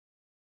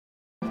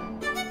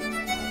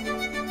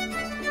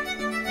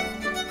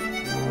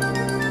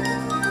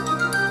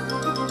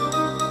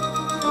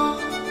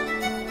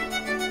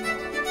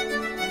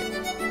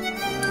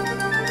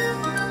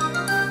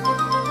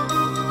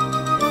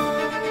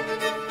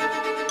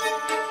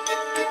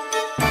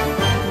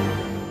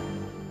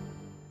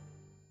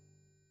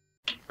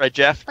Right,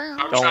 Jeff?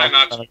 I'm trying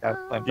not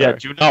to. Yeah,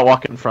 do not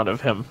walk in front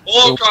of him.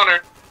 Oh, Connor!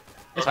 It's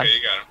Okay, fine.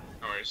 you got him.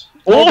 No worries.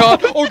 Oh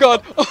god! Oh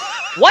god!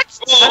 What?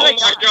 Oh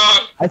my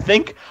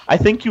god! I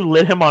think you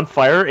lit him on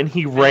fire and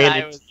he ran I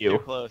into was too you.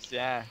 close,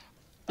 yeah.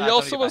 He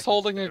also was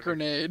holding a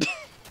grenade.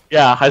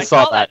 Yeah, I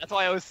saw that. That's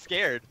why I was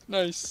scared.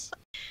 Nice.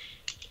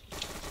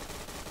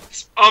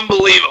 It's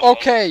unbelievable.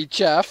 Okay,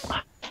 Jeff.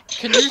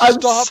 Can you I'm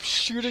stop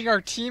shooting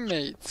our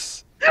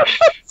teammates? I'm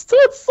so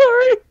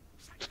sorry.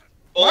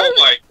 Oh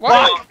my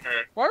why- god.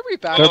 Why are we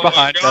back? They're Oh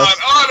behind my god. us.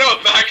 Oh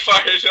no,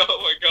 backfired. Oh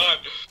my god.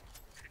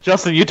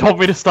 Justin, you told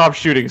me to stop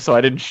shooting, so I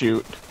didn't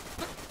shoot.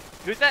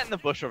 Who's that in the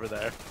bush over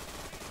there?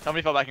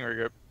 Somebody fell back in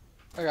regroup.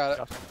 I got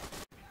it.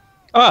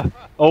 Ah!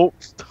 Oh!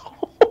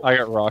 I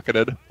got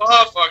rocketed.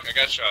 Oh fuck, I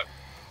got shot.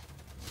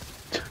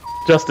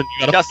 Justin,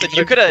 you gotta. Justin,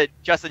 you could have.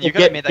 Justin, you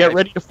could have made that. Get guy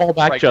ready to fall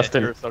back, pregnant.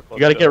 Justin. You were so close You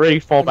gotta to get it. ready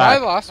to fall Am I back.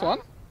 the last one?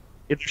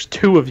 There's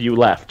 2 of you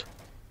left.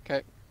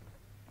 Okay.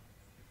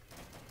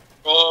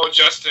 Oh,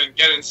 Justin,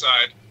 get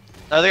inside.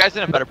 The other guy's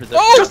in a better position.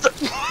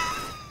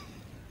 Oh!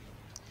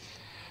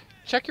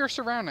 Check your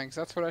surroundings.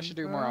 That's what I should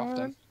do more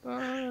often.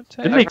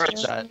 Didn't they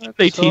teach that in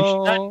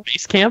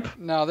base camp?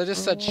 No, they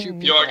just said shoot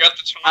people. Yo, I got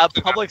the top.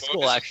 Public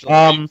school, actually.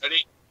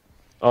 Ready?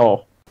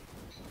 Oh.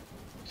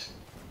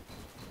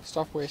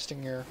 Stop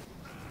wasting your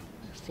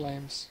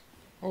flames.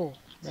 Oh,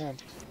 man.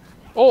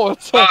 Oh,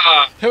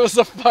 it was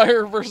a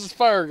fire versus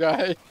fire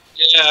guy.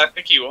 Yeah, I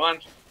think he won.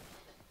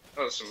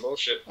 That was some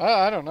bullshit.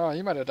 I don't know.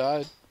 He might have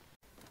died.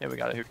 Yeah, we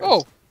got it. Who Oh!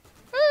 goes?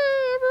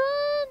 Hey,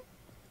 everyone!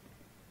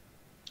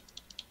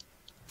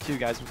 2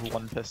 guys with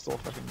 1 pistol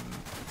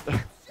fucking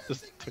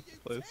just took the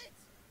place.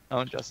 Oh,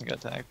 and Justin got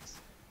attacked.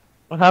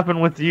 What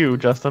happened with you,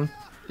 Justin?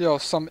 Yo,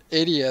 some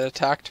idiot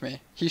attacked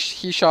me. He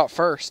shot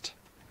first.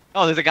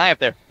 Oh, there's a guy up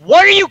there.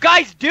 What are you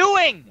guys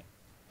doing?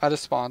 I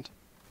just spawned.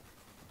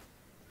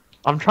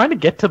 I'm trying to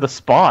get to the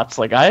spots.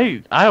 Like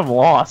I am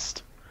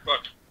lost.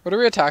 Fuck. What are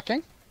we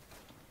attacking?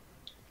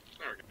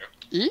 There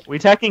we go. E? We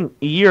attacking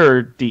E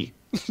or D?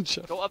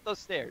 Jeff. Go up those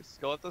stairs.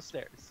 Go up those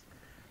stairs.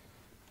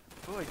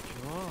 Good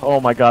job. Oh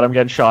my god, I'm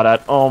getting shot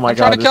at. Oh my I'm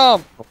god. trying to kill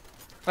him.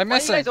 I'm Why are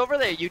you missing. guys over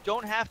there? You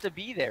don't have to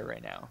be there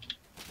right now.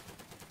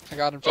 I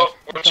got him. Jeff. Oh,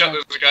 watch out,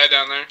 there's a guy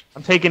down there.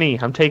 I'm taking E.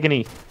 I'm taking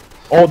E.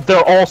 Oh,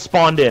 they're all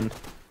spawned in.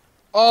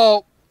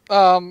 Oh,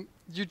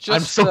 you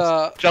just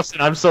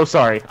Justin, I'm so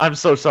sorry. I'm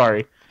so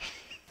sorry.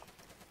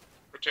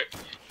 Protect.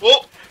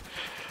 Whoa!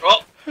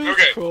 Oh,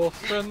 okay. Cool.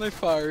 Friendly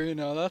fire, you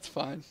know, that's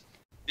fine.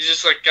 He's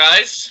just like,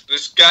 guys,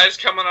 this guy's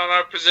coming on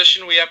our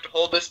position. We have to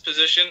hold this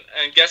position.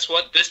 And guess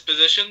what? This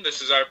position,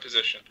 this is our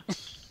position.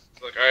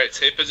 Like, alright,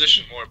 say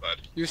position more,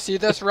 bud. You see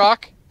this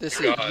rock? This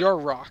is God. your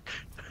rock.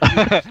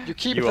 You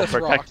keep You will this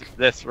protect rock.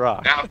 this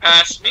rock. Now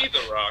pass me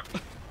the rock.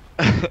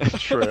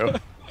 True.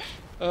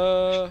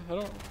 I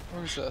don't.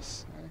 Where's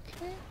this?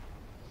 Okay.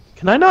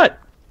 Can I not?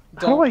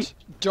 How do I?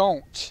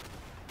 Don't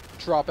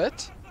drop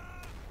it.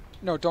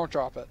 No, don't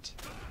drop it.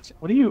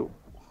 What are you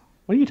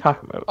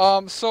talking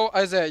about? So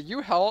Isaiah,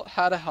 you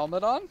had a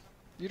helmet on.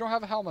 You don't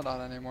have a helmet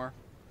on anymore.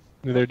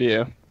 Neither do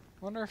you.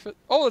 Wonder if it.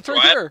 Oh, it's right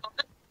What? here.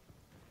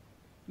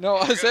 No,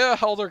 Isaiah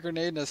held a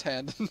grenade in his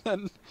hand, and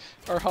then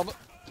our helmet.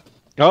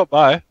 Oh,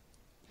 bye.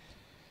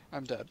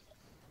 I'm dead.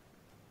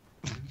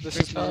 This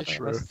is me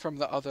True. from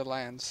the other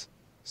lands,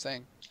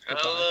 saying.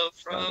 Hello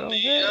from the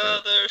ahead.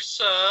 other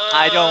side.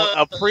 I don't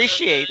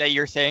appreciate that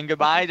you're saying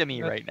goodbye to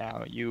me right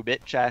now. You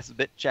bitch ass,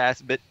 bitch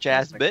ass, bitch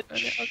ass,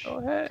 bitch. Go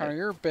ahead. Connor,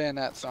 your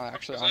bayonet's not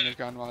actually on your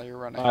gun while you're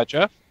running.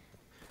 Jeff?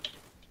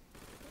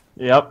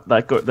 Yep,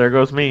 there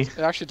goes me. It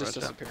actually just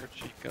disappeared.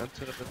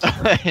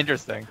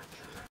 Interesting.